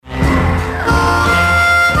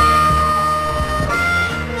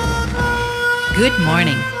Good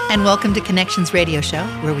morning, and welcome to Connections Radio Show,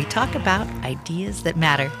 where we talk about ideas that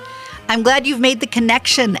matter. I'm glad you've made the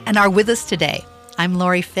connection and are with us today. I'm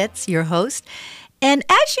Lori Fitz, your host. And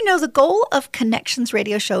as you know, the goal of Connections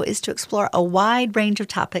Radio Show is to explore a wide range of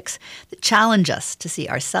topics that challenge us to see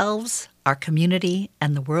ourselves, our community,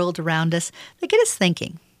 and the world around us that get us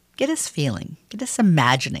thinking, get us feeling, get us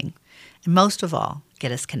imagining, and most of all,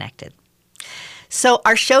 get us connected. So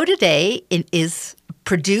our show today is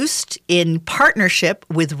produced in partnership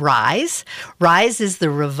with RISE. RISE is the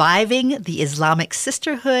Reviving the Islamic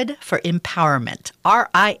Sisterhood for Empowerment,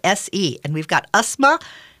 RISE. And we've got Asma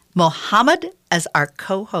Mohammed as our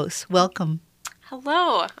co-host. Welcome.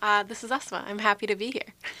 Hello, this is Asma. I'm happy to be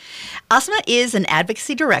here. Asma is an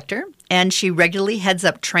advocacy director, and she regularly heads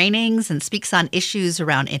up trainings and speaks on issues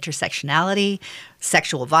around intersectionality,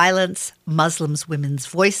 sexual violence, Muslims' women's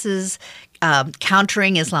voices,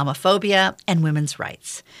 countering Islamophobia, and women's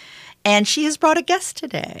rights. And she has brought a guest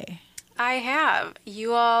today. I have.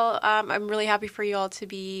 You all, I'm really happy for you all to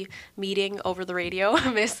be meeting over the radio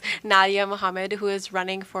Miss Nadia Mohammed, who is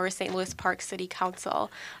running for St. Louis Park City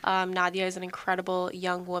Council. Nadia is an incredible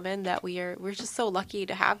young woman that we're just so lucky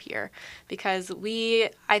to have here, because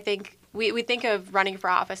I think we think of running for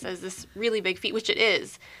office as this really big feat, which it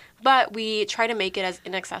is. But we try to make it as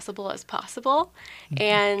inaccessible as possible.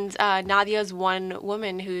 And Nadia is one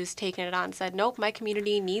woman who's taken it on and said, nope, my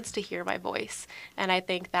community needs to hear my voice. And I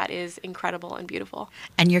think that is incredible and beautiful.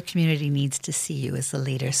 And your community needs to see you as a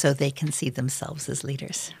leader so they can see themselves as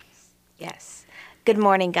leaders. Yes. Good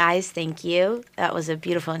morning, guys. Thank you. That was a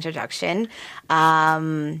beautiful introduction.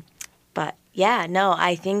 But yeah, no,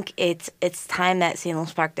 I think it's time that St.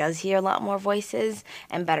 Louis Park does hear a lot more voices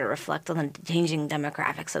and better reflect on the changing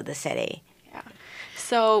demographics of the city. Yeah.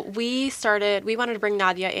 So we wanted to bring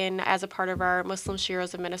Nadia in as a part of our Muslim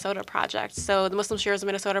Sheroes of Minnesota project. So the Muslim Sheroes of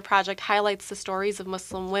Minnesota project highlights the stories of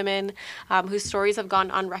Muslim women whose stories have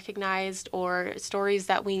gone unrecognized, or stories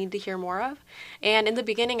that we need to hear more of. And in the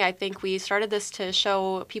beginning, I think we started this to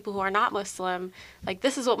show people who are not Muslim, like,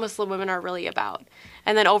 this is what Muslim women are really about.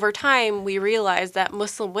 And then over time, we realized that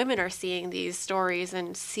Muslim women are seeing these stories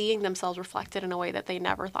and seeing themselves reflected in a way that they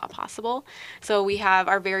never thought possible. So we have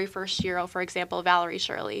our very first Shero, for example, Valerie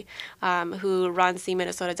Shirley, who runs the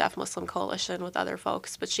Minnesota Deaf Muslim Coalition with other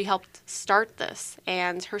folks. But she helped start this,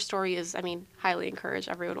 and her story is, highly encouraged.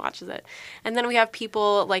 Everyone watches it. And then we have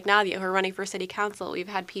people like Nadia who are running for city council. We've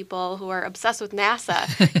had people who are obsessed with NASA,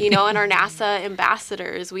 and are NASA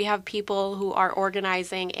ambassadors. We have people who are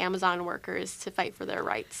organizing Amazon workers to fight for their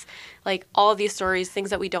rights. Like, all of these stories, things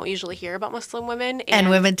that we don't usually hear about Muslim women. And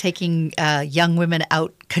women taking young women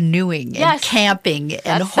out canoeing and camping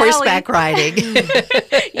and horseback riding.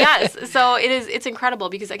 Yes. So it's incredible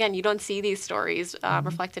because, again, you don't see these stories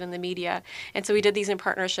reflected in the media. And so we did these in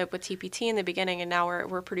partnership with TPT in the beginning, and now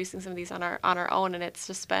we're producing some of these on our own. And it's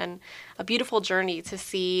just been a beautiful journey to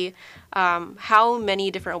see how many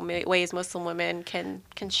different ways Muslim women can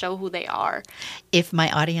show who they are. If my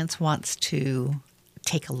audience wants to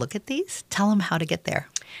take a look at these, tell them how to get there.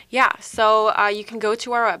 Yeah, so you can go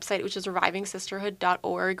to our website, which is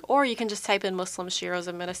revivingsisterhood.org, or you can just type in Muslim Sheroes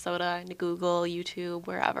of Minnesota into Google, YouTube,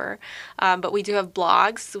 wherever. But we do have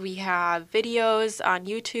blogs, we have videos on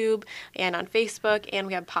YouTube and on Facebook, and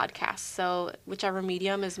we have podcasts. So whichever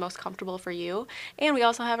medium is most comfortable for you. And we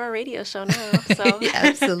also have our radio show now, so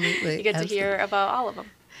Absolutely. you get to hear about all of them.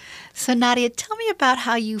 So Nadia, tell me about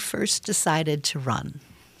how you first decided to run.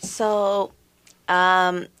 So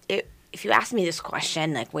if you asked me this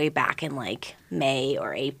question way back in May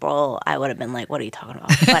or April, I would have been like, what are you talking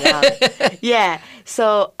about? But yeah,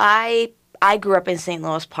 so I grew up in St.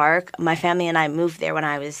 Louis Park. My family and I moved there when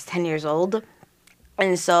I was 10 years old.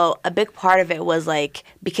 And so a big part of it was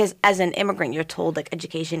because as an immigrant, you're told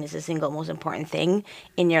education is the single most important thing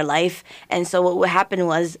in your life. And so what would happen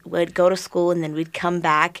was we'd go to school and then we'd come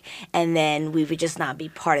back and then we would just not be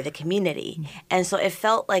part of the community. Mm-hmm. And so it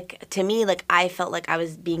felt to me, I felt like I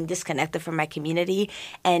was being disconnected from my community,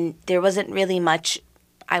 and there wasn't really much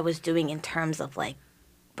I was doing in terms of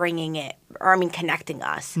bringing it, connecting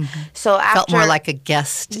us. Mm-hmm. So after, felt more like a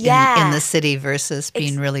guest in the city versus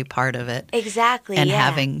being really part of it. Exactly. And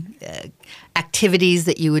having activities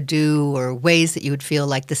that you would do or ways that you would feel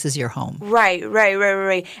like this is your home. Right.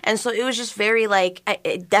 And so it was just very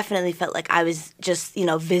it definitely felt like I was just,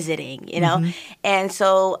 visiting, Mm-hmm. And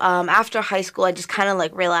so after high school, I just kind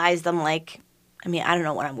of realized I don't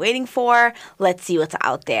know what I'm waiting for. Let's see what's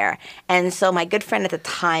out there. And so my good friend at the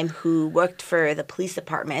time, who worked for the police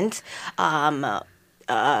department, was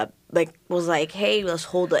like, hey, let's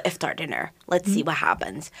hold an iftar dinner. Let's see what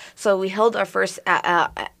happens. So we held our first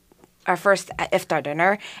iftar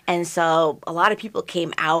dinner, and so a lot of people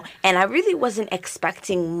came out, and I really wasn't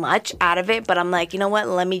expecting much out of it, but I'm like, you know what,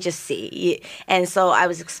 let me just see. And so I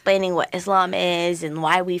was explaining what Islam is and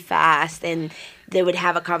why we fast, and they would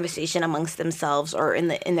have a conversation amongst themselves or in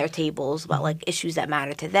their tables about like issues that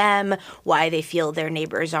matter to them, why they feel their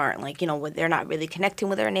neighbors aren't like, they're not really connecting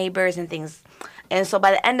with their neighbors and things. And so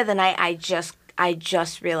by the end of the night, I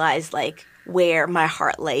just realized like where my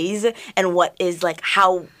heart lays and what is like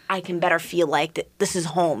how I can better feel like this is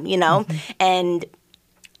home,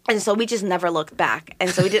 And so we just never looked back. And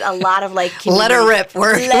so we did a lot of like let her rip.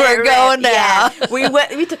 We're going now. Yeah.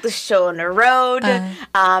 We took the show on the road.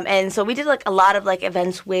 And so we did like a lot of like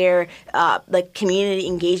events where like community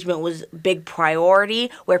engagement was big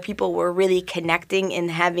priority, where people were really connecting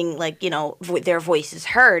and having like, their voices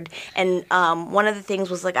heard. And one of the things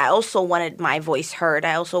was like I also wanted my voice heard.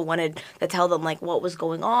 I also wanted to tell them like what was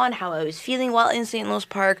going on, how I was feeling while in St. Louis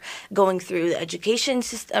Park, going through the education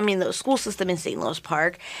system, the school system in St. Louis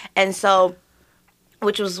Park. And so,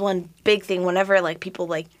 which was one big thing whenever, like, people,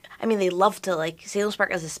 like, they love to, like, St. Louis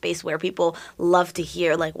Park as a space where people love to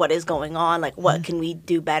hear, like, what is going on, like, what can we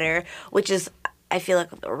do better, which is, I feel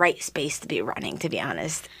like, the right space to be running, to be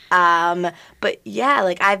honest. But, yeah,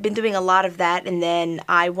 like, I've been doing a lot of that, and then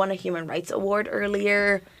I won a Human Rights Award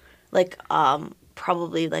earlier, like,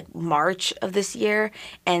 probably, like, March of this year,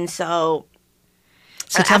 and so...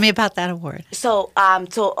 So tell me about that award. So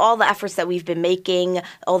all the efforts that we've been making,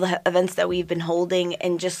 all the events that we've been holding,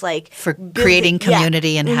 and just like for creating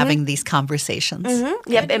community and having these conversations.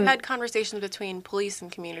 Yep, and had conversations between police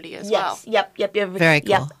and community as well. Yep. Very cool.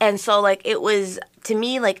 Yep. And so like it was to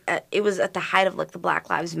me like it was at the height of like the Black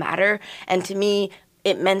Lives Matter, and to me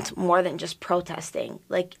it meant more than just protesting.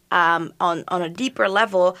 Like on a deeper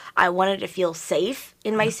level, I wanted to feel safe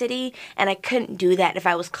in my city, and I couldn't do that if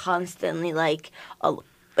I was constantly like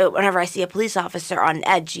whenever I see a police officer on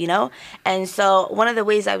edge, And so one of the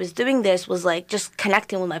ways I was doing this was like just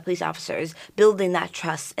connecting with my police officers, building that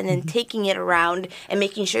trust, and then taking it around and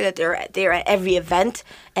making sure that they're at every event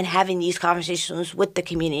and having these conversations with the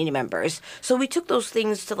community members. So we took those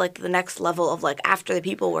things to like the next level of like after the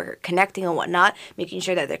people were connecting and whatnot, making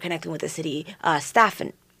sure that they're connecting with the city staff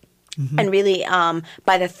and really,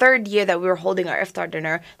 by the third year that we were holding our iftar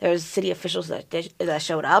dinner, there was city officials that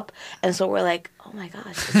showed up, and so we're like, "Oh my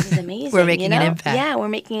gosh, this is amazing!" We're making an impact. Yeah, we're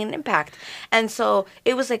making an impact, and so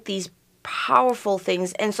it was like these powerful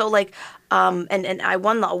things, and so like, and I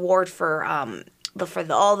won the award for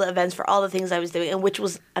all the events, for all the things I was doing, and which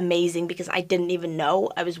was amazing because I didn't even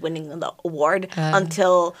know I was winning the award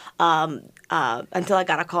until I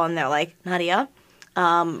got a call and they're like, "Nadia,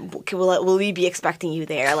 will we be expecting you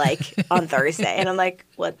there like on Thursday?" And I'm like,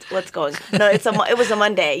 what's going on? No, it was a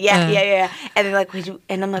Monday. Yeah. And they're like,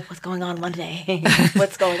 and I'm like, what's going on Monday?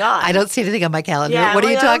 What's going on? I don't see anything on my calendar. What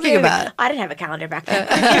are you talking about? I didn't have a calendar back then.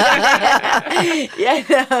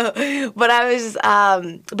 But I was,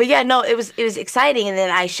 but yeah, no, it was exciting. And then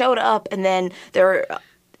I showed up, and then there were,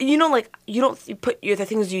 like you put the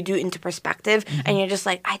things you do into perspective, and you're just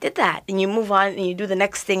like, I did that, and you move on, and you do the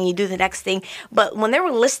next thing, But when they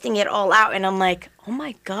were listing it all out, and I'm like, oh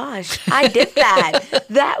my gosh, I did that.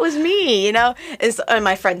 That was me, and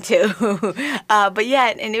my friend too. But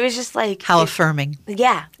yeah, and it was just like how affirming.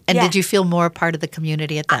 Yeah. And did you feel more a part of the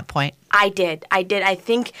community at that point? I did. I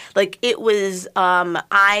think like it was.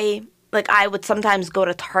 I would sometimes go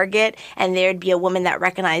to Target, and there'd be a woman that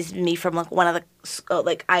recognized me from like one of the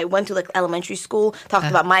I went to like elementary school, talked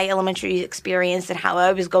about my elementary experience and how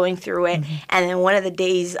I was going through it. And then one of the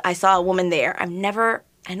days I saw a woman there. I know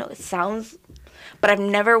it sounds, but I've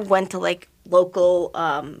never went to like local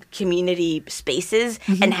community spaces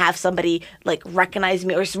and have somebody like recognize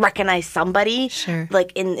me or just recognize somebody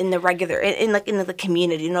like in the regular in the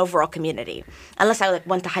community, an overall community, unless I like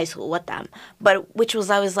went to high school with them, but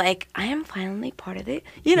I was like, I am finally part of it,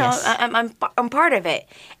 yes. I'm part of it.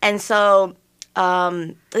 And so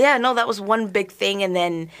that was one big thing. And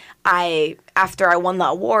then after I won the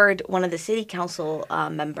award, one of the city council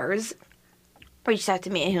members reached out to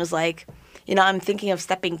me, and he was like, I'm thinking of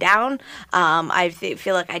stepping down. I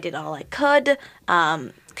feel like I did all I could.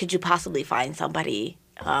 Could you possibly find somebody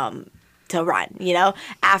to run?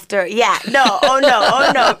 After, oh no.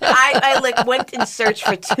 I like went in search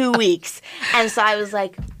for 2 weeks, and so I was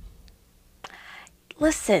like,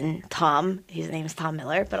 listen, Tom. His name is Tom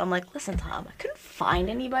Miller, but I'm like, listen, Tom. I couldn't find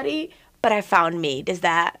anybody, but I found me. Does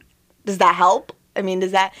that help? I mean,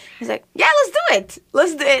 does that? He's like, yeah, let's do it.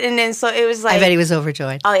 Let's do it. And then so it was like, I bet he was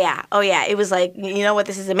overjoyed. oh yeah. It was like, you know what,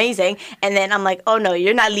 this is amazing. And then I'm like, oh no,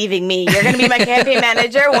 you're not leaving me. You're gonna be my campaign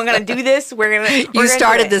manager. We're gonna do this. You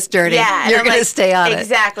started this journey. Yeah, You're gonna stay on it.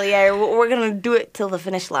 Exactly. Yeah, we're gonna do it till the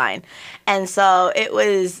finish line. And so it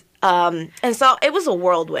was, a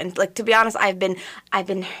whirlwind. Like, to be honest,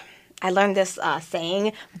 I learned this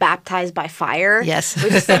saying, baptized by fire. Yes.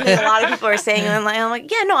 Which is something a lot of people are saying. And I'm like,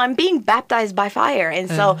 yeah, no, I'm being baptized by fire. And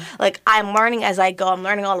so, like, I'm learning as I go. I'm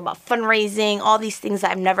learning all about fundraising, all these things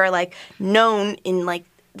that I've never, like, known in, like,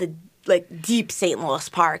 the, like, deep St. Louis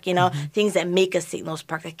Park, you know, things that make us St. Louis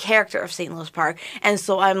Park, the character of St. Louis Park. And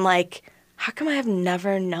so I'm like, how come I have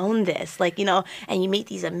never known this? Like, you know, and you meet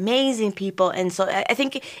these amazing people. And so I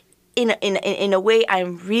think in a way,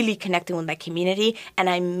 I'm really connecting with my community, and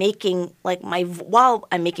I'm making my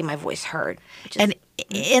voice heard. And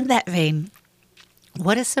in that vein,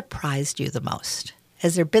 what has surprised you the most?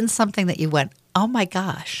 Has there been something that you went, oh my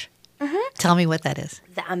gosh? Tell me what that is.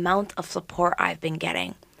 The amount of support I've been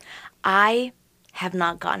getting. I have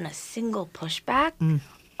not gotten a single pushback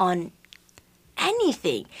on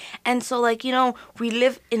anything. And so, like, you know, we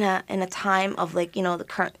live in a time of, like, you know, the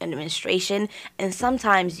current administration, and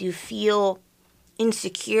sometimes you feel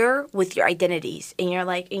insecure with your identities, and you're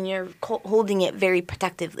like, and you're holding it very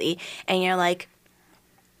protectively, and you're like,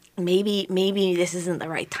 maybe this isn't the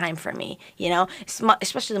right time for me, you know,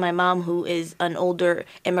 especially my mom, who is an older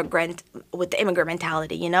immigrant with the immigrant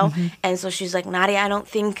mentality, you know. And so she's like, Nadia, I don't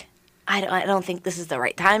think this is the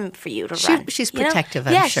right time for you to run. She's protective,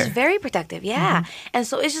 I'm sure. She's very protective, yeah. And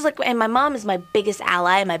so it's just like, and my mom is my biggest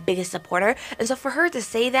ally and my biggest supporter. And so for her to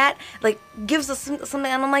say that, like, gives us something,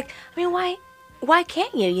 and I'm like, I mean, why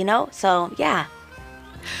can't you, you know? So, yeah.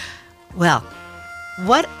 Well,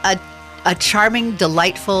 what a charming,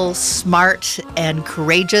 delightful, smart, and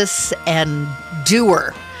courageous and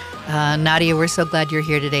doer. Nadia, we're so glad you're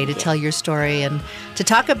here today to tell your story and to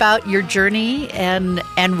talk about your journey. And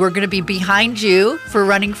we're going to be behind you for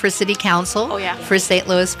running for city council for St.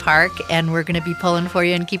 Louis Park. And we're going to be pulling for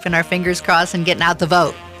you and keeping our fingers crossed and getting out the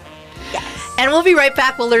vote. Yes. And we'll be right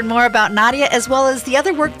back. We'll learn more about Nadia as well as the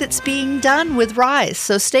other work that's being done with RISE.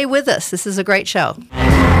 So stay with us. This is a great show.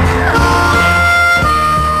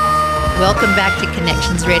 Welcome back to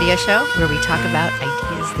Connections Radio Show, where we talk about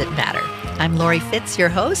ideas that matter. I'm Lori Fitz, your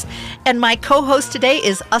host, and my co-host today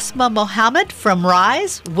is Asma Mohammed from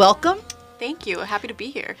RISE. Welcome. Thank you. Happy to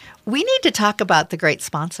be here. We need to talk about the great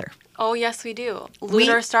sponsor. Oh, yes, we do.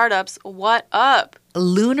 Lunar Startups, what up?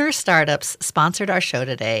 Lunar Startups sponsored our show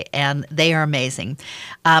today, and they are amazing.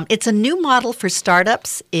 It's a new model for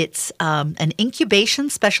startups. It's an incubation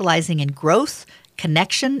specializing in growth,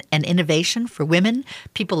 connection, and innovation for women,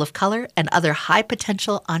 people of color, and other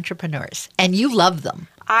high-potential entrepreneurs. And you love them.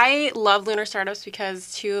 I love Lunar Startups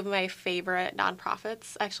because two of my favorite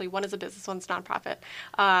nonprofits, actually one is a business, one's a nonprofit,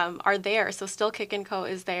 are there. So Still Kick & Co.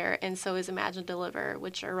 is there, and so is Imagine Deliver,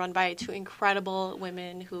 which are run by two incredible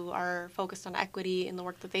women who are focused on equity in the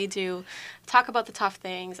work that they do, talk about the tough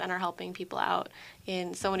things, and are helping people out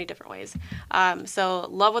in so many different ways. So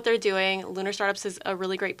love what they're doing. Lunar Startups is a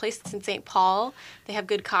really great place. It's in St. Paul. They have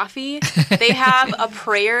good coffee. They have a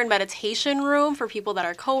prayer and meditation room for people that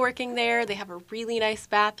are co-working there. They have a really nice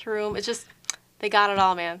bathroom. It's just, they got it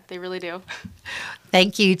all, man. They really do.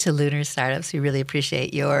 Thank you to Lunar Startups. We really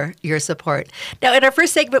appreciate your support. Now, in our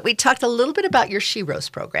first segment, we talked a little bit about your She Rose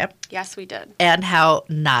program. Yes, we did. And how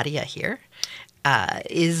Nadia here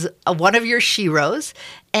is one of your sheroes.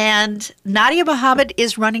 And Nadia Mohammed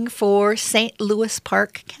is running for St. Louis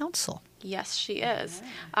Park Council. Yes, she is.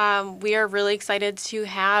 We are really excited to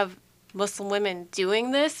have Muslim women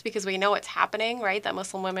doing this because we know it's happening, right? That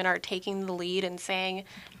Muslim women are taking the lead and saying,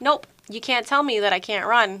 nope, you can't tell me that I can't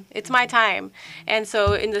run. It's my time. And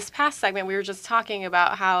so in this past segment, we were just talking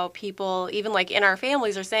about how people, even like in our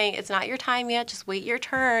families, are saying, it's not your time yet, just wait your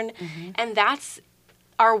turn. And that's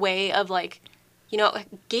our way of like, you know,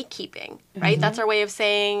 gatekeeping, right? That's our way of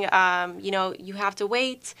saying, you know, you have to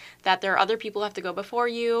wait, that there are other people who have to go before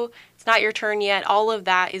you. It's not your turn yet. All of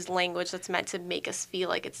that is language that's meant to make us feel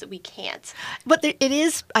like it's that we can't. But it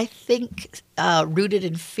is, I think, rooted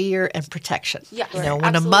in fear and protection. Yes, you know,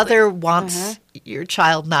 when absolutely. a mother wants your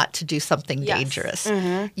child not to do something dangerous,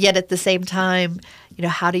 yet at the same time, you know,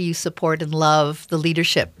 how do you support and love the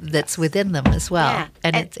leadership that's within them as well? Yeah.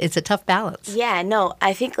 And it's a tough balance. Yeah, no,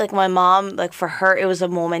 I think like my mom, like for her, it was a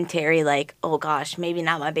momentary like, oh gosh, maybe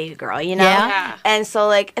not my baby girl, you know? Yeah. And so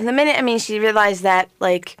like in the minute, I mean, she realized that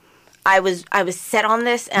like I was set on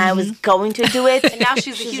this and I was going to do it. And now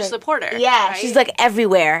she's a huge supporter. Yeah, right? she's like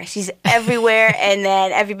everywhere. She's everywhere, and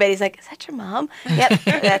then everybody's like, "Is that your mom?" Yep,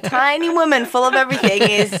 that tiny woman full of everything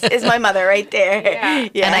is my mother right there.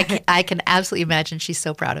 Yeah. And I can absolutely imagine she's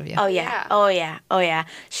so proud of you. Oh yeah. Yeah. Oh yeah. Oh yeah.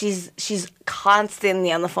 She's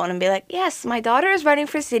constantly on the phone and be like, "Yes, my daughter is running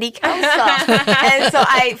for city council." And so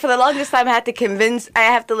for the longest time I have to convince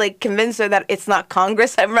her that it's not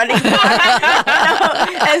Congress I'm running for.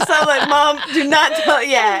 And so I'm like, "Mom, do not tell."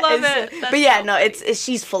 Yeah. I love it. But yeah, no, it's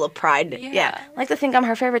she's full of pride. Yeah. I like to think I'm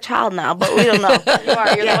her favorite child now, but we don't know. You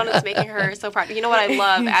are. You're the one that's making her so proud. You know what I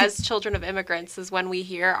love as children of immigrants is when we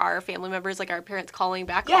hear our family members, like our parents, calling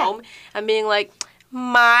back home and being like,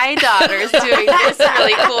 my daughter's doing this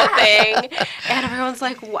really cool thing, and everyone's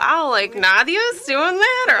like, wow, like Nadia's doing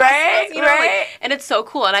that, or Right, you know, right. like, and it's so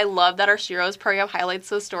cool. And I love that our Sheroes program highlights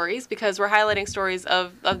those stories, because we're highlighting stories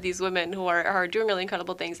of these women who are doing really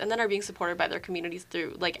incredible things and then are being supported by their communities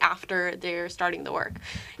through, like, after they're starting the work.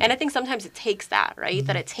 And I think sometimes it takes that, right?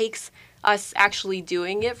 That it takes us actually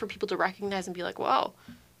doing it for people to recognize and be like, whoa,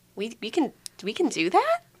 we can do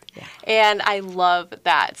that? Yeah. And I love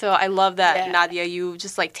that. So I love that, Nadia, you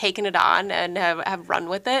just like taken it on and have run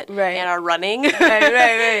with it and are running.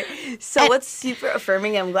 Right. So what's super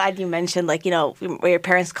affirming, I'm glad you mentioned, like, you know, your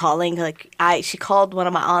parents calling, like she called one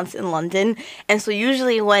of my aunts in London. And so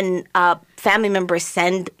usually when family members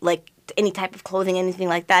send like any type of clothing, anything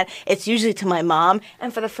like that, it's usually to my mom.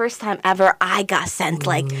 And for the first time ever, I got sent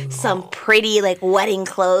like some pretty like wedding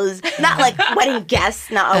clothes, not like wedding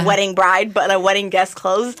guests, not a wedding bride, but a wedding guest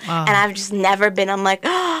clothes. And I've just never been, I'm like,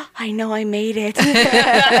 oh, I know I made it.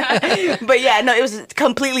 But yeah, no, it was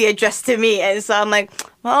completely addressed to me. And so I'm like,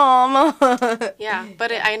 Mom. Yeah,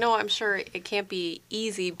 but I know, I'm sure it can't be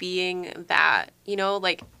easy being that, you know,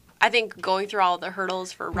 like, I think going through all the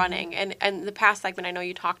hurdles for running, and the past segment, I know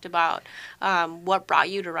you talked about what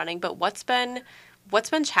brought you to running, but what's been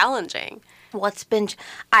challenging?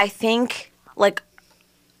 I think, like,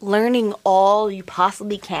 learning all you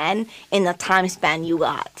possibly can in the time span you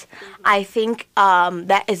got. I think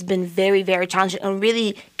that has been very, very challenging, and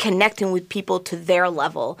really connecting with people to their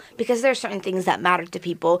level, because there are certain things that matter to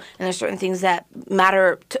people and there's certain things that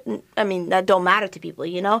that don't matter to people,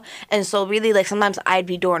 you know? And so really, like, sometimes I'd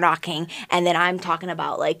be door knocking and then I'm talking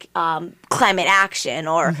about like climate action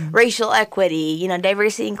or racial equity, you know,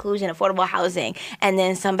 diversity, inclusion, affordable housing. And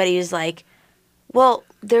then somebody is like, well,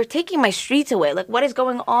 they're taking my streets away. Like, what is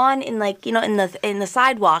going on in, like, you know, in the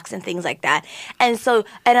sidewalks and things like that? And so,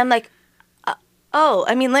 and I'm like,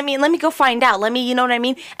 let me go find out. You know what I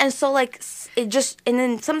mean? And so, like, and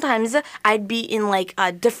then sometimes I'd be in like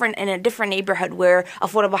a different neighborhood where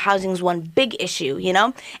affordable housing is one big issue, you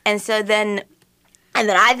know? And so then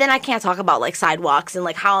I can't talk about like sidewalks and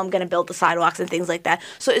like how I'm going to build the sidewalks and things like that.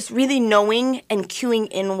 So it's really knowing and cueing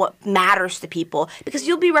in what matters to people, because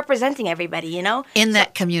you'll be representing everybody, you know? In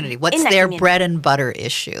that community. What's their bread and butter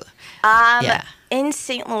issue? In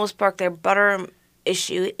St. Louis Park, their butter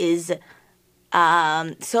issue is,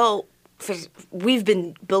 we've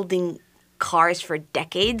been building cars for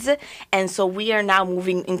decades, and so we are now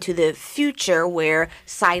moving into the future where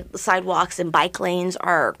sidewalks and bike lanes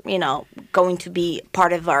are, you know, going to be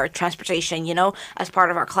part of our transportation, you know, as part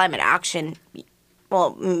of our climate action,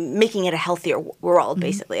 well, making it a healthier world,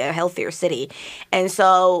 basically, a healthier city. And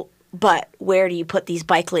so, but where do you put these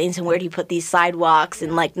bike lanes and where do you put these sidewalks?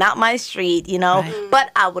 And like, not my street, you know, but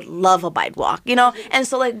I would love a bike walk, you know? And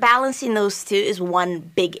so like balancing those two is one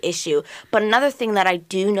big issue. But another thing that I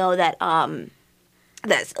do know that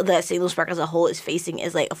that St. Louis Park as a whole is facing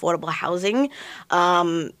is like affordable housing.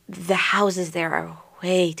 The houses there are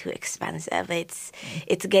way too expensive. It's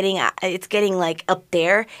getting like up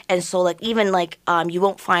there. And so like even like you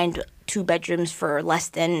won't find 2 bedrooms for less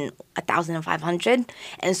than $1,500,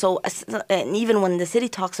 and so and even when the city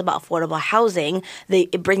talks about affordable housing,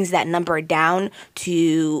 it brings that number down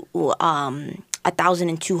to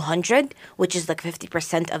 $1,200, which is like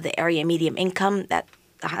 50% of the area median income.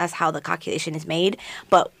 That's how the calculation is made,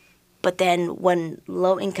 But then when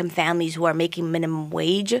low-income families who are making minimum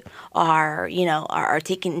wage are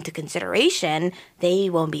taken into consideration, they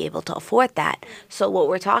won't be able to afford that. So what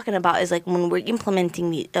we're talking about is like when we're implementing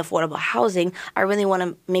the affordable housing, I really want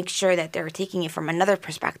to make sure that they're taking it from another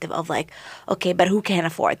perspective of like, okay, but who can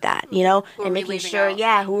afford that, you know? And making sure,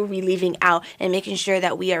 who are we leaving out? And making sure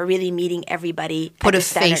that we are really meeting everybody. Put a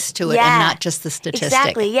face to it and not just the statistic.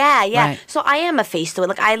 Exactly, yeah. Right. So I am a face to it.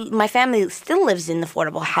 Like my family still lives in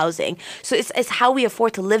affordable housing. So it's how we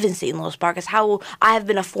afford to live in St. Louis Park. It's how I have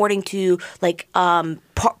been affording to like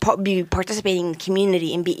be participating in the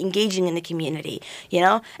community and be engaging in the community,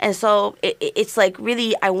 And so it's like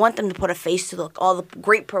really, I want them to put a face to all the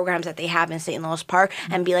great programs that they have in St. Louis Park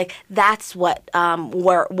and be like, that's what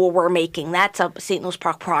we're making. That's a St. Louis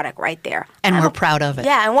Park product right there. And we're proud of it.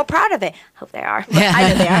 Yeah, and we're proud of it. Hope they are. I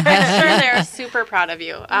know they are. I'm sure they're super proud of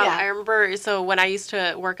you. Yeah. I remember, so when I used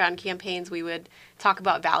to work on campaigns, we would talk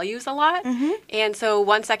about values a lot. Mm-hmm. And so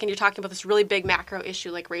one second you're talking about this really big macro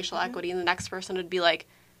issue like racial equity, and the next person would be like,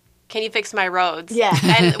 can you fix my roads? Yeah.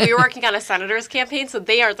 And we were working on a senator's campaign, so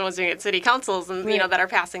they aren't the ones doing it. City councils and that are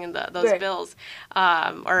passing those bills,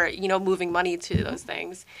 or moving money to those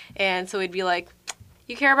things. And so we'd be like,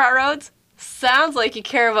 you care about roads? Sounds like you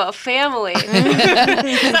care about family. So that'd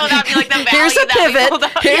be like the value. Here's the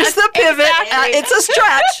pivot. Here's the pivot. Exactly. It's a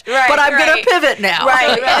stretch, but I'm going to pivot now.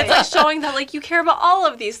 Right. It's like showing that you care about all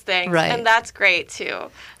of these things, right. And that's great too.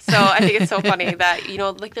 So I think it's so funny that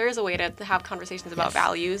there is a way to have conversations about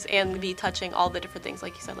values and be touching all the different things,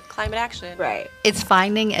 like you said, like climate action. Right. It's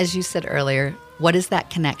finding, as you said earlier, what is that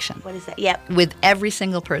connection? What is that? Yep. With every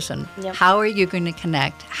single person. Yep. How are you going to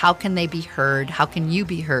connect? How can they be heard? How can you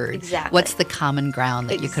be heard? Exactly. What's the common ground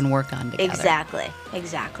that you can work on together?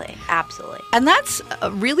 Exactly. Absolutely. And that's a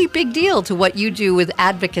really big deal to what you do with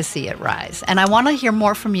advocacy at RISE. And I want to hear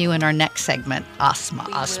more from you in our next segment,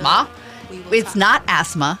 Asthma. It's not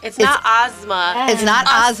asthma. It's not asthma. It's not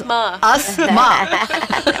asthma. Asthma.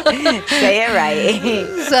 Say it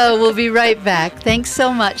right. So we'll be right back. Thanks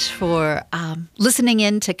so much for listening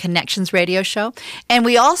in to Connections Radio Show. And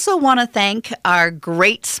we also want to thank our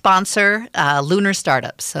great sponsor, Lunar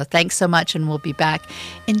Startups. So thanks so much, and we'll be back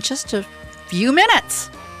in just a few minutes.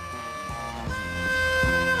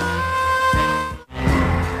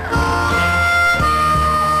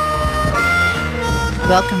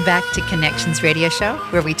 Welcome back to Connections Radio Show,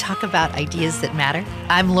 where we talk about ideas that matter.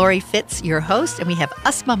 I'm Lori Fitz, your host, and we have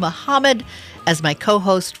Asma Muhammad as my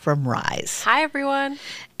co-host from RISE. Hi, everyone.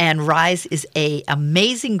 And RISE is an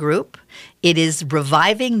amazing group. It is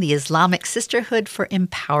reviving the Islamic Sisterhood for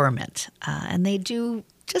Empowerment, and they do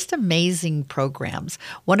just amazing programs.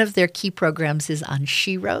 One of their key programs is on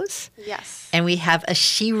Sheroes. Yes. And we have a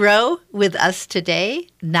Shero with us today,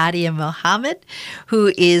 Nadia Mohammed,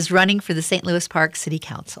 who is running for the St. Louis Park City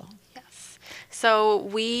Council. So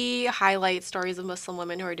we highlight stories of Muslim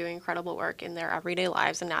women who are doing incredible work in their everyday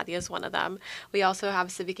lives, and Nadia is one of them. We also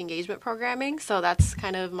have civic engagement programming, so that's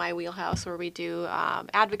kind of my wheelhouse, where we do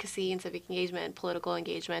advocacy and civic engagement and political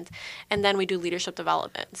engagement, and then we do leadership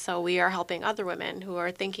development. So we are helping other women who are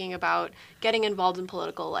thinking about getting involved in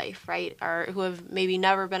political life, right, or who have maybe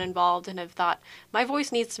never been involved and have thought, my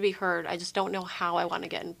voice needs to be heard, I just don't know how I want to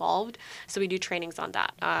get involved. So we do trainings on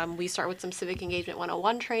that. We start with some civic engagement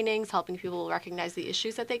 101 trainings, helping people recognize the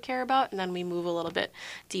issues that they care about, and then we move a little bit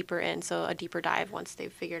deeper in, so a deeper dive once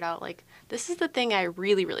they've figured out, like, this is the thing I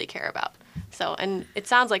really, really care about. So, and it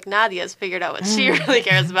sounds like Nadia's figured out what she really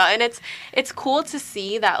cares about, and it's cool to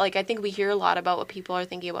see that, like, I think we hear a lot about what people are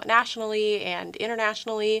thinking about nationally and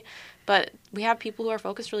internationally, but we have people who are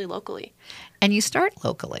focused really locally. And you start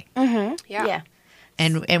locally. Mm-hmm. Yeah.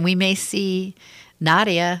 And we may see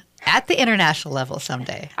Nadia at the international level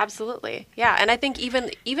someday. Absolutely. Yeah. And I think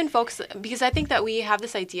even folks, because I think that we have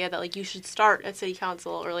this idea that, like, you should start at city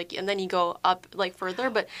council or, like, and then you go up, like,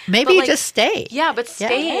 further, but maybe like, just stay. Yeah, but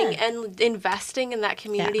staying and investing in that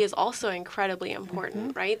community is also incredibly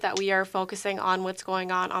important, right? That we are focusing on what's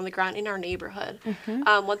going on the ground in our neighborhood.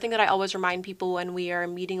 One thing that I always remind people when we are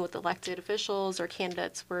meeting with elected officials or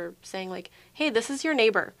candidates, we're saying, like, hey, this is your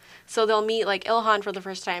neighbor. So they'll meet, like, Ilhan for the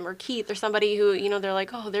first time, or Keith, or somebody who, they're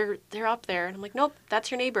like, oh, they're up there. And I'm like, nope,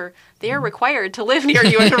 that's your neighbor. They are required to live near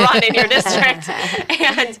you and to run in your district.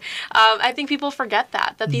 And I think people forget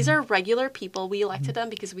that these are regular people. We elected them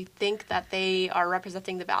because we think that they are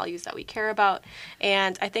representing the values that we care about.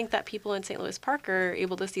 And I think that people in St. Louis Park are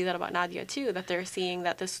able to see that about Nadia too, that they're seeing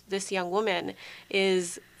that this young woman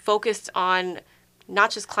is focused on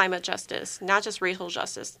not just climate justice, not just racial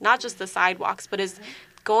justice, not just the sidewalks, but is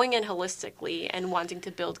going in holistically and wanting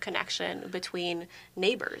to build connection between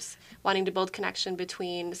neighbors, wanting to build connection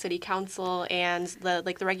between city council and the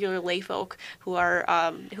regular lay folk who are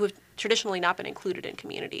who have traditionally not been included in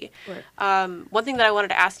community. Right. One thing that I wanted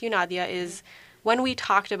to ask you, Nadia, is when we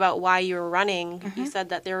talked about why you were running, you said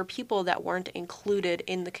that there were people that weren't included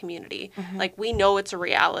in the community. Like, we know it's a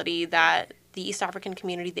reality that the East African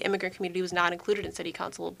community, the immigrant community, was not included in city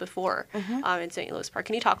council before in St. Louis Park.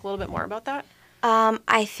 Can you talk a little bit more about that?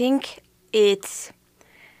 I think it's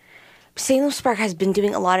St. Louis Park has been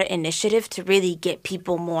doing a lot of initiative to really get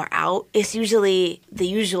people more out. It's usually the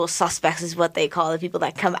usual suspects is what they call the people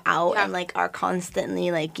that come out and like are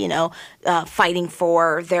constantly like, fighting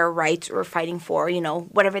for their rights or fighting for,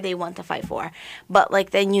 whatever they want to fight for. But like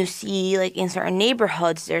then you see like in certain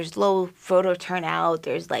neighborhoods, there's low voter turnout.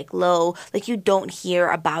 There's like low, like you don't hear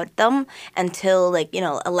about them until like,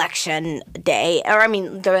 election day, or I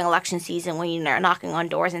mean during election season when you're knocking on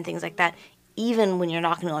doors and things like that. Even when you're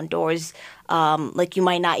knocking on doors, like you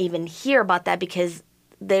might not even hear about that because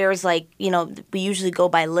there's like, we usually go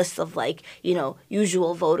by lists of like,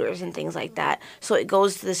 usual voters and things like that. So it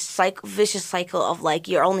goes to this vicious cycle of like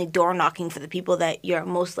you're only door knocking for the people that are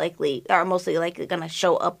mostly likely going to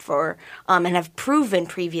show up for and have proven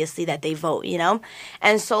previously that they vote,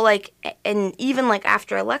 And so like, and even like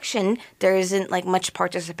after election, there isn't like much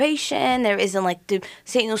participation. There isn't like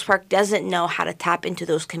St. Louis Park doesn't know how to tap into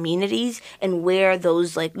those communities and where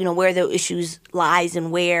those like, where those issues lies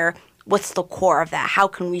and what's the core of that? How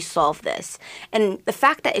can we solve this? And the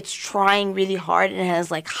fact that it's trying really hard and has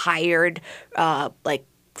like hired like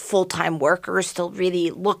full-time workers to really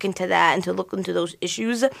look into that and to look into those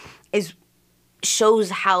issues shows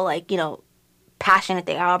how like, passionate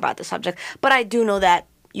they are about the subject. But I do know that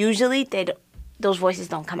usually those voices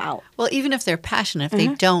don't come out. Well, even if they're passionate, if they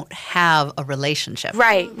don't have a relationship.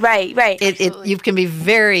 Right. You can be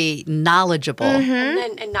very knowledgeable.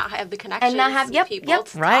 And not have the connections and not have people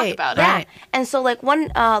to talk about it. Right. And so like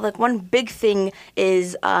one big thing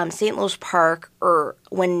is St. Louis Park, or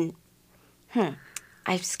when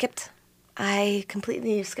I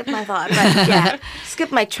completely skipped my thought, but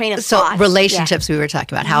skipped my train of thought. So relationships we were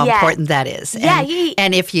talking about, how important that is.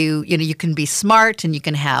 And if you can be smart and you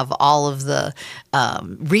can have all of the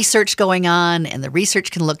research going on and the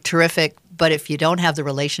research can look terrific, but if you don't have the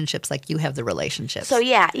relationships, like you have the relationships. So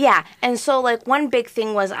and so like one big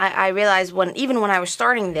thing was I realized when I was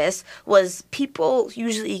starting this was people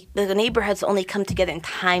usually, the neighborhoods only come together in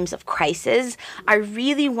times of crisis. I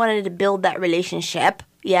really wanted to build that relationship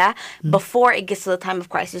before it gets to the time of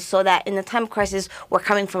crisis, so that in the time of crisis, we're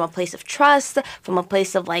coming from a place of trust, from a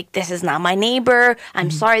place of like, this is not my neighbor,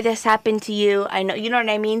 I'm sorry this happened to you, I know, you know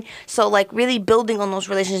what I mean? So like really building on those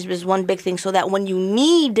relationships is one big thing, so that when you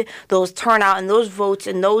need those turnout and those votes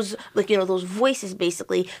and those, like, those voices,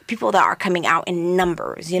 basically, people that are coming out in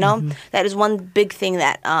numbers, that is one big thing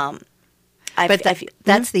that,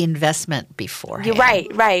 that's the investment beforehand. Right.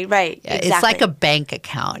 Yeah, exactly. It's like a bank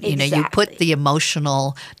account. You put the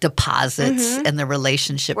emotional deposits and the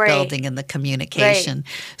relationship building and the communication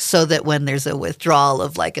so that when there's a withdrawal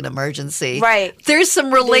of like an emergency, there's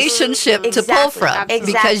some relationship to pull from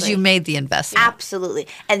because you made the investment. Absolutely.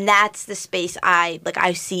 And that's the space I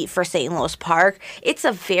see for St. Louis Park. It's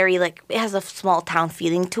a very it has a small town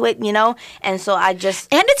feeling to it, And so and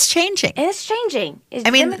it's changing.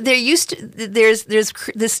 There's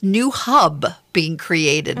this new hub being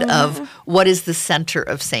created of what is the center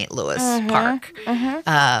of St. Louis Park.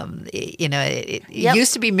 It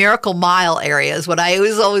used to be Miracle Mile area is what I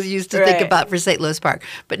always used to think about for St. Louis Park.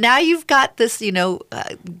 But now you've got this,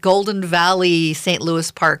 Golden Valley, St. Louis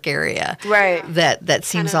Park area that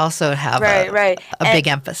seems also to have a big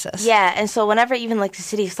emphasis. Yeah, and so whenever even like the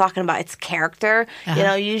city is talking about its character,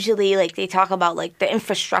 usually like they talk about like the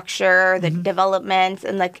infrastructure, the development,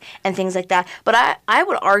 and things like that. But I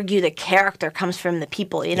would argue the character comes from the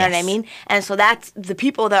people, you know what I mean? And so that's the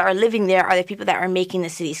people that are living there are the people that are making the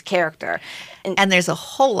city's character. And there's a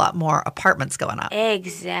whole lot more apartments going up.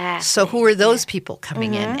 Exactly. So who are those people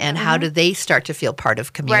coming in, and how do they start to feel part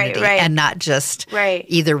of community and not just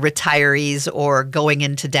either retirees or going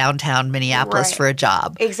into downtown Minneapolis for a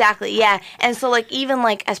job? Exactly, yeah. And so like even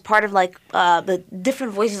like as part of like the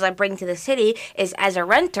different voices I bring to the city is as a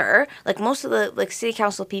renter, like most of the like city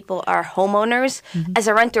council people are homeowners. As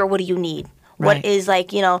a renter, what do you need? What is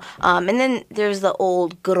like, and then there's the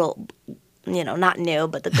good old, not new,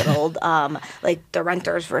 but the good old, like the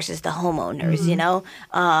renters versus the homeowners,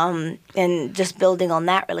 and just building on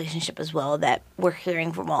that relationship as well that we're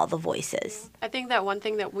hearing from all the voices. I think that one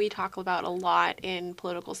thing that we talk about a lot in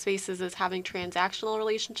political spaces is having transactional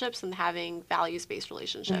relationships and having values-based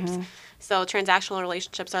relationships. So transactional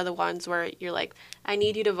relationships are the ones where you're like, I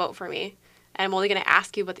need you to vote for me. And I'm only going to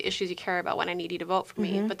ask you about the issues you care about when I need you to vote for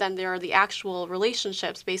me. But then there are the actual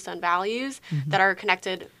relationships based on values that are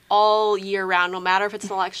connected all year round, no matter if it's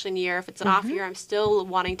an election year, if it's an off year, I'm still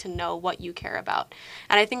wanting to know what you care about.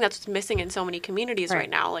 And I think that's what's missing in so many communities right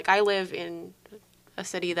now. Like I live in a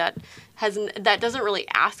city that doesn't really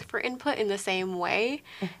ask for input in the same way,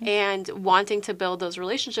 and wanting to build those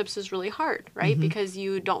relationships is really hard, right? Because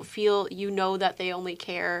you don't feel that they only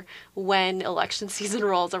care when election season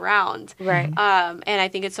rolls around, Right. And I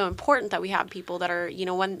think it's so important that we have people that are,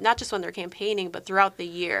 not just when they're campaigning, but throughout the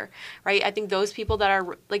year, right? I think those people that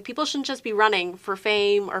are like, people shouldn't just be running for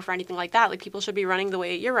fame or for anything like that. Like, people should be running the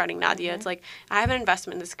way you're running, Nadia. It's like, I have an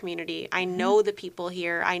investment in this community. I know the people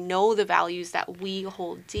here. I know the values that we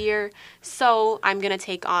hold dear. So I'm going to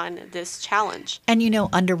take on this challenge. And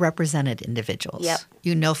underrepresented individuals. Yep.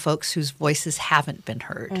 Folks whose voices haven't been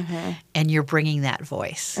heard, and you're bringing that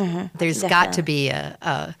voice. There's got to be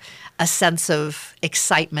a sense of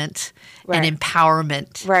excitement Right. and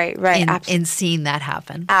empowerment, Right. in seeing that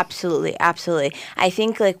happen. Absolutely. I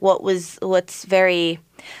think like what's very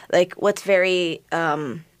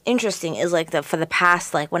interesting is like for the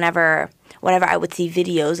past, like whenever I would see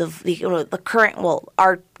videos of the current,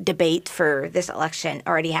 our debate for this election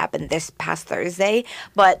already happened this past Thursday,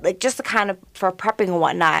 but like just to kind of for prepping and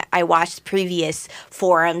whatnot, I watched previous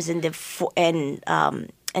forums and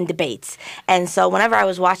debates, and so whenever I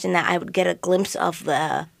was watching that, I would get a glimpse of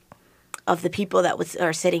the people that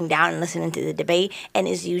are sitting down and listening to the debate, and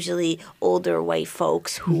is usually older white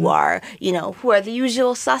folks who are the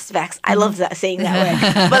usual suspects. I love that saying that way,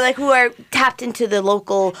 but like who are tapped into the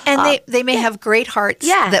local, And they may have great hearts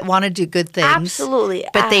that want to do good things. Absolutely.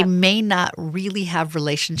 But they may not really have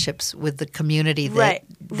relationships with the community that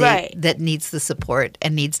that needs the support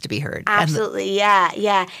and needs to be heard. Absolutely,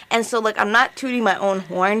 yeah. And so, like, I'm not tooting my own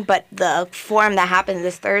horn, but the forum that happened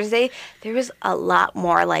this Thursday, there was a lot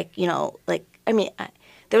more, there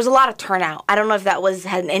was a lot of turnout. I don't know if that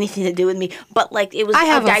had anything to do with me, but like it was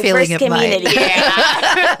a diverse community.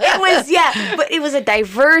 But it was a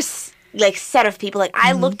diverse set of people. Like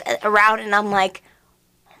I looked around and I'm like,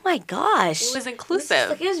 oh my gosh, it was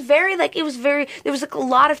inclusive. There was like a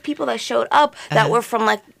lot of people that showed up that were from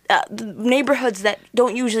like neighborhoods that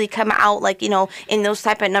don't usually come out in those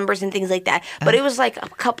type of numbers and things like that. But it was like a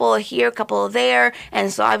couple here, a couple there,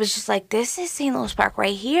 and so I was just like, this is St. Louis Park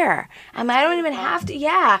right here. I don't even have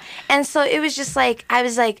to, And so it was just like, I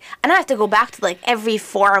was like, I don't have to go back to like every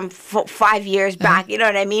forum 5 years back, you know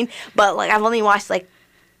what I mean? But like I've only watched like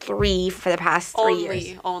 3 for the past 3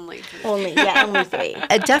 years. Only 3.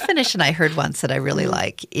 A definition I heard once that I really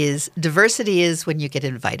like is diversity is when you get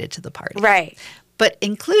invited to the party. Right. But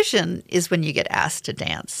inclusion is when you get asked to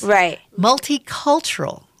dance. Right.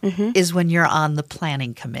 Multicultural is when you're on the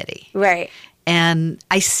planning committee. Right. And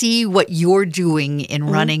I see what you're doing in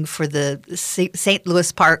running for the St.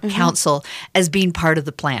 Louis Park Council as being part of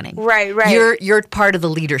the planning. Right. You're part of the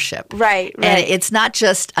leadership. Right. And it's not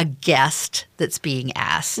just a guest that's being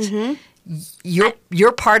asked.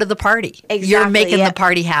 You're part of the party. Exactly. You're making the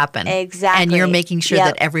party happen. Exactly. And you're making sure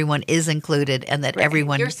that everyone is included and that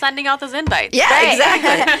everyone... You're sending out those invites. Yeah,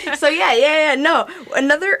 exactly. So No,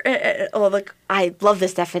 another... I love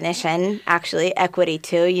this definition, actually. Equity,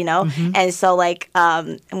 too, And so,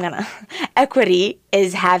 equity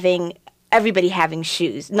is everybody having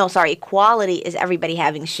shoes. No, sorry. Equality is everybody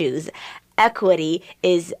having shoes. Equity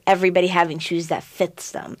is everybody having shoes that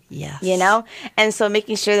fits them. Yes. And so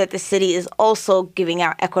making sure that the city is also giving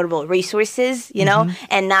out equitable resources,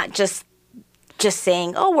 and not just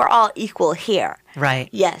saying, oh, we're all equal here. Right.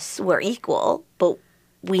 Yes, we're equal, but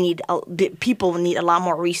people need a lot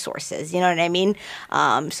more resources. You know what I mean?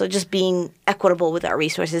 So just being equitable with our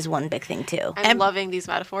resources is one big thing too. I'm loving these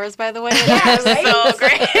metaphors, by the way. Yeah, right? So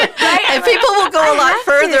great. Right? And people will go a lot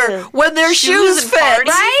further when their shoes and fit.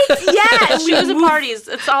 parties. Right? Yeah. Shoes and parties.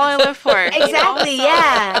 It's all I live for. Exactly. So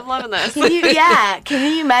Yeah. I'm loving this. Can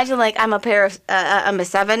you imagine? Like I'm I'm a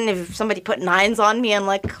 7. If somebody put 9s on me, I'm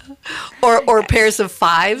like, or pairs of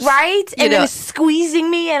 5s. right? And know. it's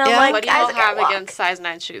squeezing me, and I'm like, What do you all guys, I can't have walk. against size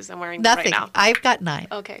 9 shoes? I'm wearing them Nothing. right now. I've got 9.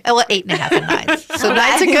 Okay. Well, 8.5 and 9s. So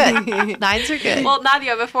 9s are good. 9s are good. Well,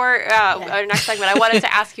 Nadia, before our next segment, I wanted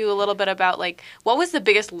to ask you a little bit about what was the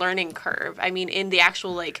biggest learning curve? I mean, in the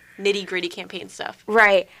actual nitty-gritty campaign stuff.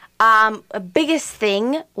 Right. A biggest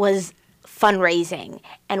thing was fundraising.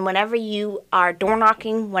 And whenever you are door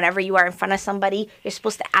knocking, whenever you are in front of somebody, you're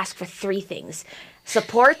supposed to ask for 3 things: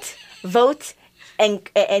 support, vote,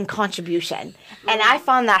 and contribution. And I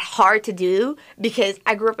found that hard to do because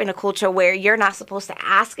I grew up in a culture where you're not supposed to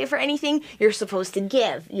ask for anything, you're supposed to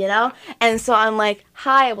give, And so I'm like,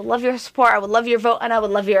 hi, I would love your support, I would love your vote, and I would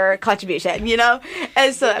love your contribution, you know?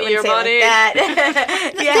 And so I would your say money. like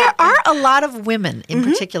that. Yeah. There are a lot of women in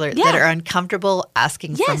particular that are uncomfortable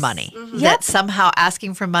asking for Yes. money. Yep. That somehow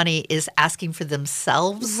asking for money is asking for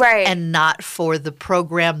themselves Right. and not for the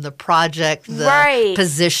program, the project, the Right.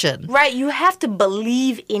 position. Right, you have to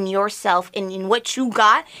believe in yourself and in what you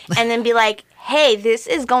got, and then be like, hey, this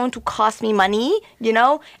is going to cost me money, you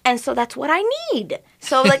know? And so that's what I need.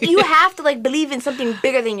 So, like, you have to, like, believe in something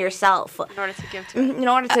bigger than yourself In order to give to it. in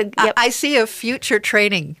order to, yep. I see a future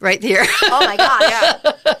training right here. Oh, my God,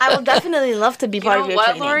 yeah. I would definitely love to be You part know of your what,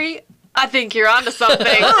 training. Lori? I think you're onto something.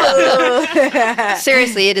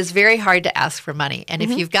 Seriously, it is very hard to ask for money. And if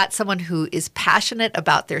you've got someone who is passionate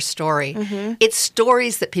about their story, it's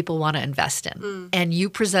stories that people want to invest in. And you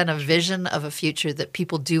present a vision of a future that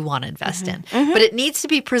people do want to invest in. But it needs to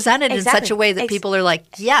be presented in such a way that people are like,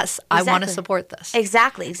 yes, I want to Exactly. support this.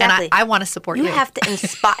 Exactly, exactly. And I want to support you. You have to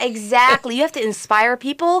inspire, exactly. You have to inspire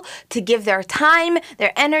people to give their time,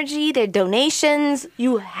 their energy, their donations.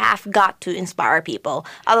 You have got to inspire people.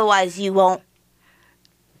 Otherwise, you won't.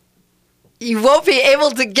 You won't be able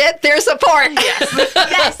to get their support.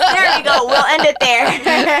 Yes, there you go. We'll end it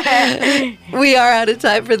there. We are out of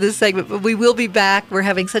time for this segment, but we will be back. We're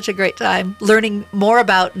having such a great time learning more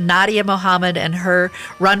about Nadia Mohammed and her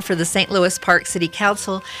run for the St. Louis Park City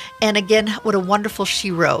Council. And again, what a wonderful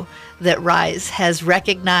shero that Rise has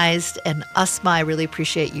recognized. And Asma, I really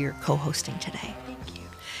appreciate your co-hosting today.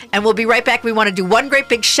 And we'll be right back. We want to do one great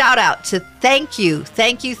big shout out to thank you,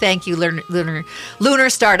 Lunar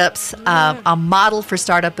Startups, a model for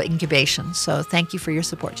startup incubation. So thank you for your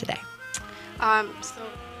support today. So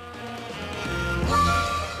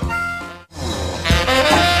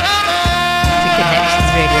To Connections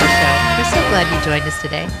Radio Show. We're so glad you joined us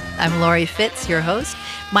today. I'm Lori Fitz, your host.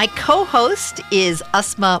 My co-host is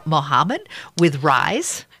Asma Mohammed with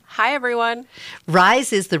Rise. hi, everyone.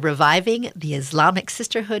 Rise is the Reviving the Islamic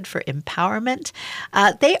Sisterhood for Empowerment.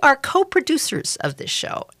 They are co-producers of this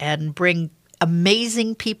show and bring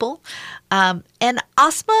amazing people. And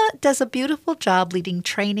Asma does a beautiful job leading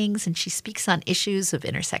trainings, and she speaks on issues of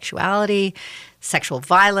intersexuality, sexual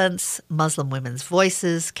violence, Muslim women's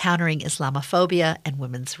voices, countering Islamophobia, and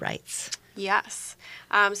women's rights. Yes.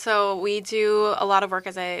 So we do a lot of work,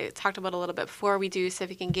 as I talked about a little bit before. We do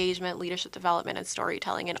civic engagement, leadership development, and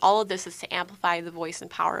storytelling. And all of this is to amplify the voice and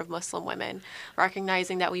power of Muslim women,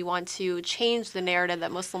 recognizing that we want to change the narrative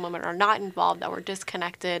that Muslim women are not involved, that we're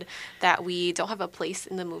disconnected, that we don't have a place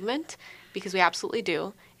in the movement, because we absolutely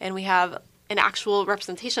do. And we have an actual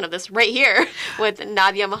representation of this right here with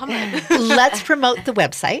Nadia Mohammed. Let's promote the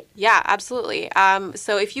website. Yeah, absolutely.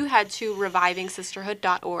 So if you head to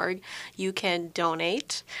revivingsisterhood.org, you can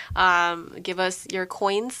donate. Give us your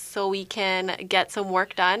coins so we can get some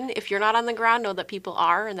work done. If you're not on the ground, know that people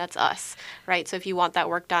are, and that's us, right? So if you want that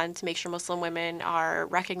work done to make sure Muslim women are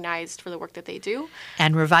recognized for the work that they do.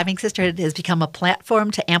 And Reviving Sisterhood has become a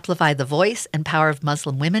platform to amplify the voice and power of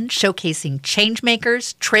Muslim women, showcasing change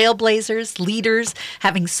makers, trailblazers, leaders,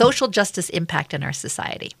 having social justice impact in our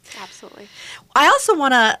society. Absolutely. I also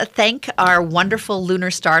want to thank our wonderful Lunar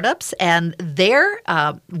Startups, and their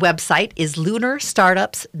website is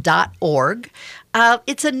lunarstartups.org.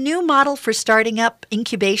 It's a new model for starting up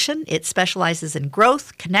incubation. It specializes in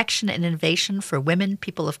growth, connection, and innovation for women,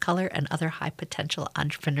 people of color, and other high potential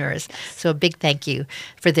entrepreneurs. So a big thank you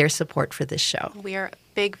for their support for this show. We are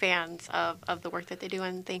big fans of the work that they do,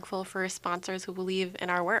 and thankful for sponsors who believe in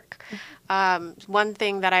our work. One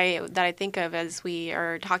thing that I think of as we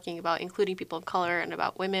are talking about including people of color and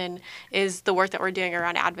about women is the work that we're doing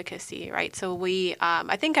around advocacy, right? So we,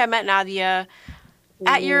 I think I met Nadia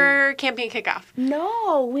at your campaign kickoff.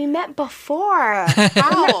 No, we met before.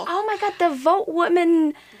 How? Oh my God, the Vote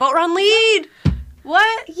Women. Vote Run Lead.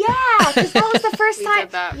 What? Yeah, because that was the first We time.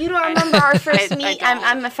 did that. You don't remember our first I meet? don't.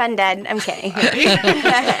 I'm offended. I'm kidding.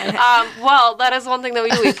 Well, that is one thing that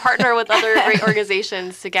we do. We partner with other great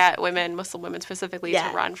organizations to get women, Muslim women specifically, Yeah.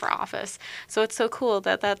 to run for office. So it's so cool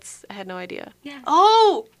that's, I had no idea. Yeah.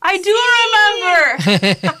 Oh, I do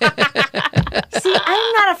remember. See,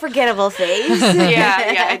 I'm not a forgettable face.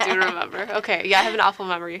 yeah, I do remember. Okay, yeah, I have an awful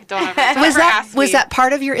memory. Don't ever ask Was me. that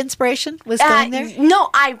part of your inspiration? Was going there?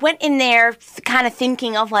 No, I went in there kind of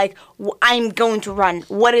thinking of like, I'm going to run.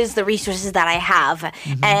 What is the resources that I have?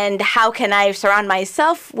 And how can I surround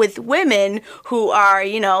myself with women who are,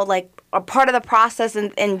 like, are part of the process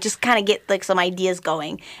and just kind of get like some ideas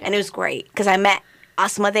going. And it was great because I met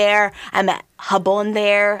Asma there. I met Habon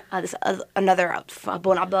there. Another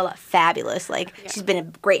Habon Abdullah, fabulous. Like she's been a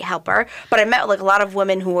great helper. But I met like a lot of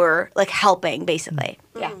women who were like helping basically.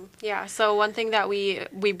 Yeah. Yeah. So one thing that we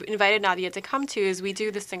invited Nadia to come to is we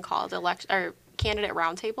do this thing called candidate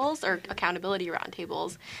roundtables or accountability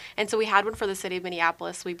roundtables. And so we had one for the city of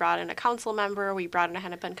Minneapolis. We brought in a council member, we brought in a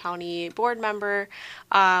Hennepin County board member,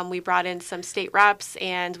 we brought in some state reps,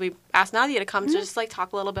 and we asked Nadia to come to just like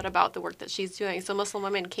talk a little bit about the work that she's doing. So Muslim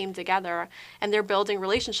women came together and they're building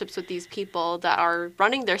relationships with these people that are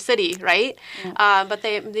running their city, right? But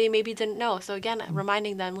they maybe didn't know. So again,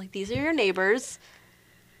 reminding them, like, these are your neighbors.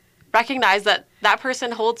 Recognize that that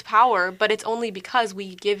person holds power, but it's only because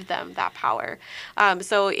we give them that power.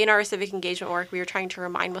 So in our civic engagement work, we are trying to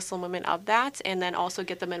remind Muslim women of that and then also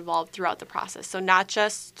get them involved throughout the process. So not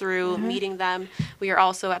just through meeting them, we are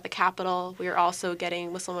also at the Capitol. We are also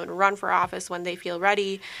getting Muslim women to run for office when they feel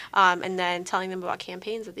ready, and then telling them about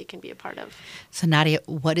campaigns that they can be a part of. So Nadia,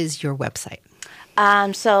 what is your website?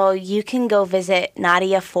 So you can go visit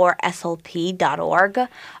nadia4slp.org,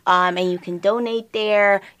 and you can donate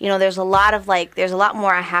there. You know, there's a lot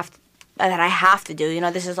more I have to do. You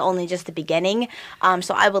know, this is only just the beginning.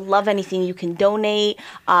 So I would love anything you can donate.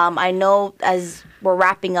 I know as we're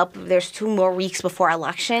wrapping up, there's 2 more weeks before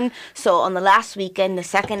election. So on the last weekend, the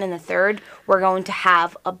 2nd and the 3rd, we're going to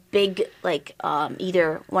have a big,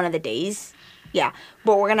 either one of the days. Yeah.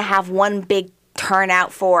 But we're going to have one big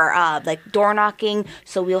turnout for door knocking,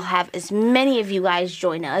 so we'll have as many of you guys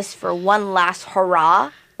join us for one last hurrah,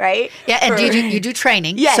 right? Yeah, and you do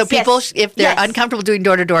training. Yes, so people, yes, if they're uncomfortable doing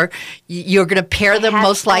door-to-door, you're going to pair them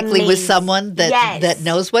most likely with someone that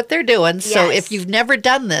knows what they're doing. Yes. So if you've never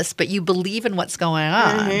done this, but you believe in what's going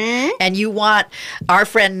on, and you want our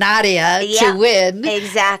friend Nadia to win.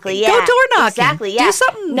 Exactly, go door knocking. Exactly, yeah. Do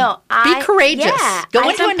something. Be courageous. Yeah, go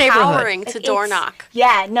into a neighborhood. Empowering to door knock.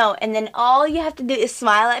 Yeah, no, and then all you have to do is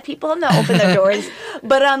smile at people and they'll open their doors.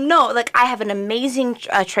 But I have an amazing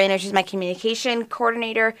trainer. She's my communication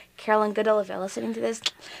coordinator, Carolyn Goodall, if you're listening to this.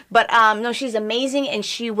 But no, she's amazing, and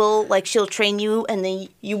she'll train you, and then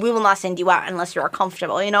we will not send you out unless you're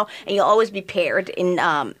comfortable, you know, and you'll always be paired in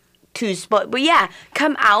but yeah,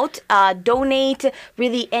 come out, donate.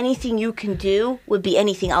 Really, anything you can do would be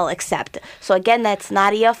anything I'll accept. So again, that's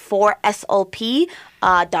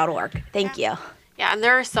nadia4slp.org. Thank you. Yeah, and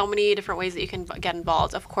there are so many different ways that you can get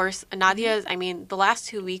involved. Of course, Nadia's, the last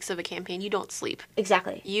 2 weeks of a campaign, you don't sleep.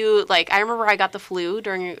 Exactly. I remember I got the flu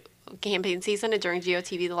during campaign season and during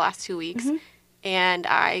GOTV the last 2 weeks. And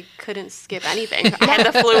I couldn't skip anything. I had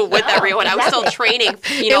the flu with everyone. I was still training,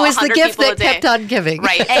 it was the gift that kept on giving.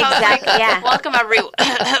 Right. Exactly, yeah. Welcome, everyone.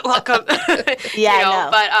 Welcome. Yeah,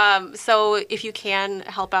 But so if you can,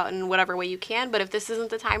 help out in whatever way you can. But if this isn't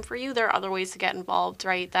the time for you, there are other ways to get involved,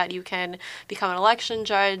 right? That you can become an election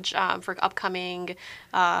judge for upcoming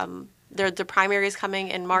the primary is coming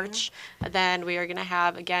in March. Then we are going to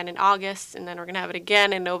have again in August, and then we're going to have it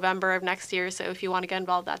again in November of next year. So if you want to get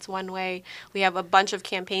involved, that's one way. We have a bunch of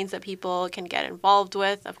campaigns that people can get involved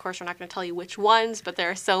with. Of course, we're not going to tell you which ones, but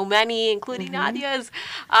there are so many, including Nadia's.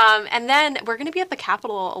 And then we're going to be at the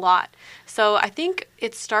Capitol a lot. So I think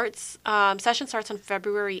it starts, session starts on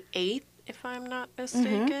February 8th. If I'm not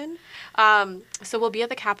mistaken. So we'll be at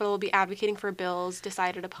the Capitol, we'll be advocating for bills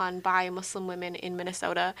decided upon by Muslim women in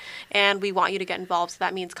Minnesota, and we want you to get involved. So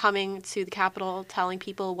that means coming to the Capitol, telling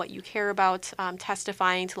people what you care about,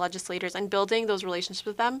 testifying to legislators, and building those relationships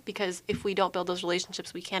with them, because if we don't build those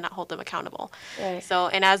relationships, we cannot hold them accountable. Right. So,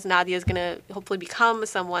 and as Nadia is going to hopefully become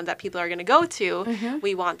someone that people are going to go to,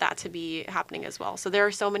 we want that to be happening as well. So there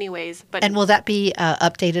are so many ways. And will that be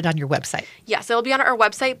updated on your website? Yes, it'll be on our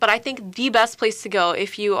website, but I think the best place to go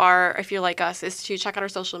if you're like us is to check out our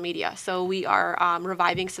social media. So we are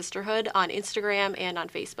Reviving Sisterhood on Instagram and on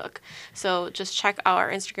Facebook. So just check out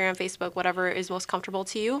our Instagram, Facebook, whatever is most comfortable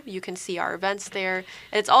to you. You can see our events there.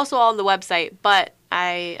 And it's also all on the website, but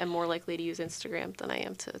I am more likely to use Instagram than I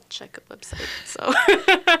am to check a website.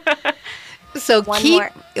 So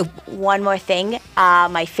one more thing.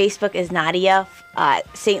 My Facebook is Nadia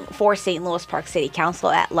for St. Louis Park City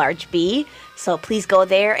Council at large B. So please go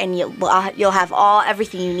there, and you'll have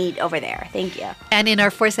everything you need over there. Thank you. And in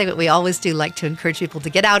our fourth segment, we always do like to encourage people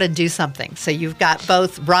to get out and do something. So you've got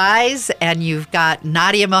both Rise and you've got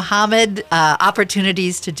Nadia Mohammed,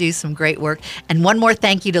 opportunities to do some great work. And one more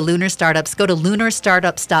thank you to Lunar Startups. Go to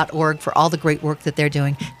lunarstartups.org for all the great work that they're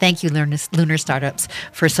doing. Thank you, Lunar Startups,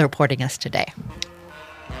 for supporting us today.